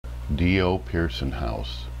D.O. Pearson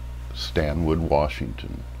House, Stanwood,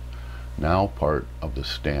 Washington, now part of the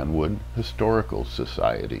Stanwood Historical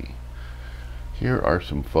Society. Here are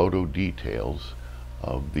some photo details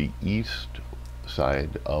of the east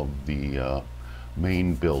side of the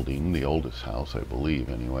main building, the oldest house, I believe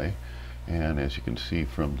anyway. And as you can see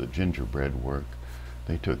from the gingerbread work,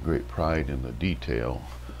 they took great pride in the detail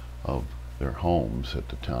of their homes at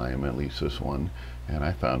the time, at least this one, and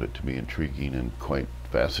I found it to be intriguing and quite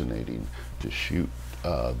fascinating to shoot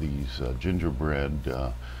these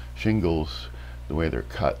gingerbread shingles, the way they're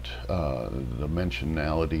cut, the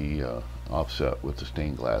dimensionality offset with the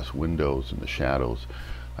stained glass windows and the shadows.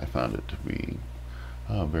 I found it to be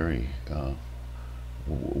very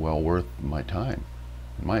well worth my time,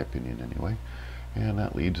 in my opinion anyway. And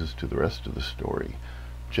that leads us to the rest of the story.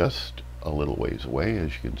 Just a little ways away,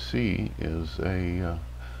 as you can see, is a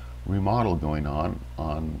remodel going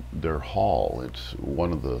on their hall. It's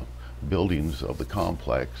one of the buildings of the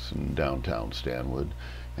complex in downtown Stanwood,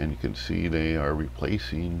 and you can see they are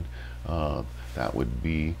replacing that would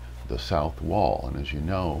be the south wall. And as you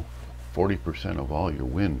know, 40% of all your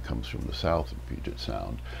wind comes from the south in Puget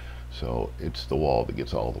Sound, so it's the wall that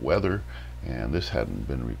gets all the weather, and this hadn't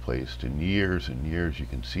been replaced in years and years. You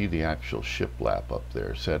can see the actual shiplap up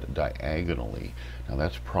there set diagonally. Now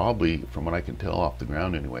that's probably, from what I can tell off the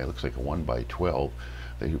ground anyway, it looks like a 1x12.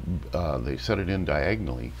 They set it in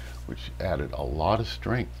diagonally, which added a lot of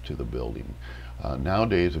strength to the building.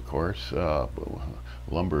 Nowadays, of course,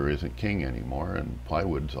 lumber isn't king anymore, and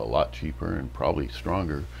plywood's a lot cheaper and probably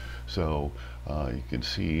stronger. So you can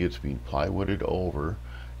see it's being plywooded over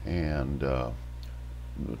and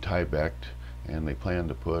tie-backed, and they plan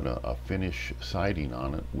to put a finish siding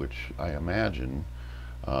on it, which I imagine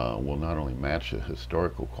will not only match the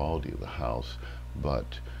historical quality of the house,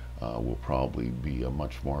 but will probably be a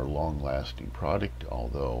much more long-lasting product,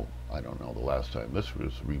 although I don't know, the last time this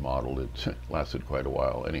was remodeled it lasted quite a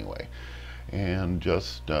while anyway. And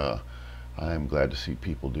just I'm glad to see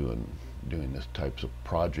people doing this types of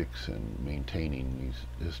projects and maintaining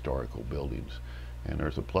these historical buildings. And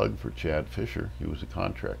there's a plug for Chad Fisher. He was a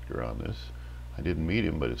contractor on this. I didn't meet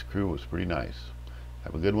him, but his crew was pretty nice.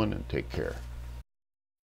 Have a good one and take care.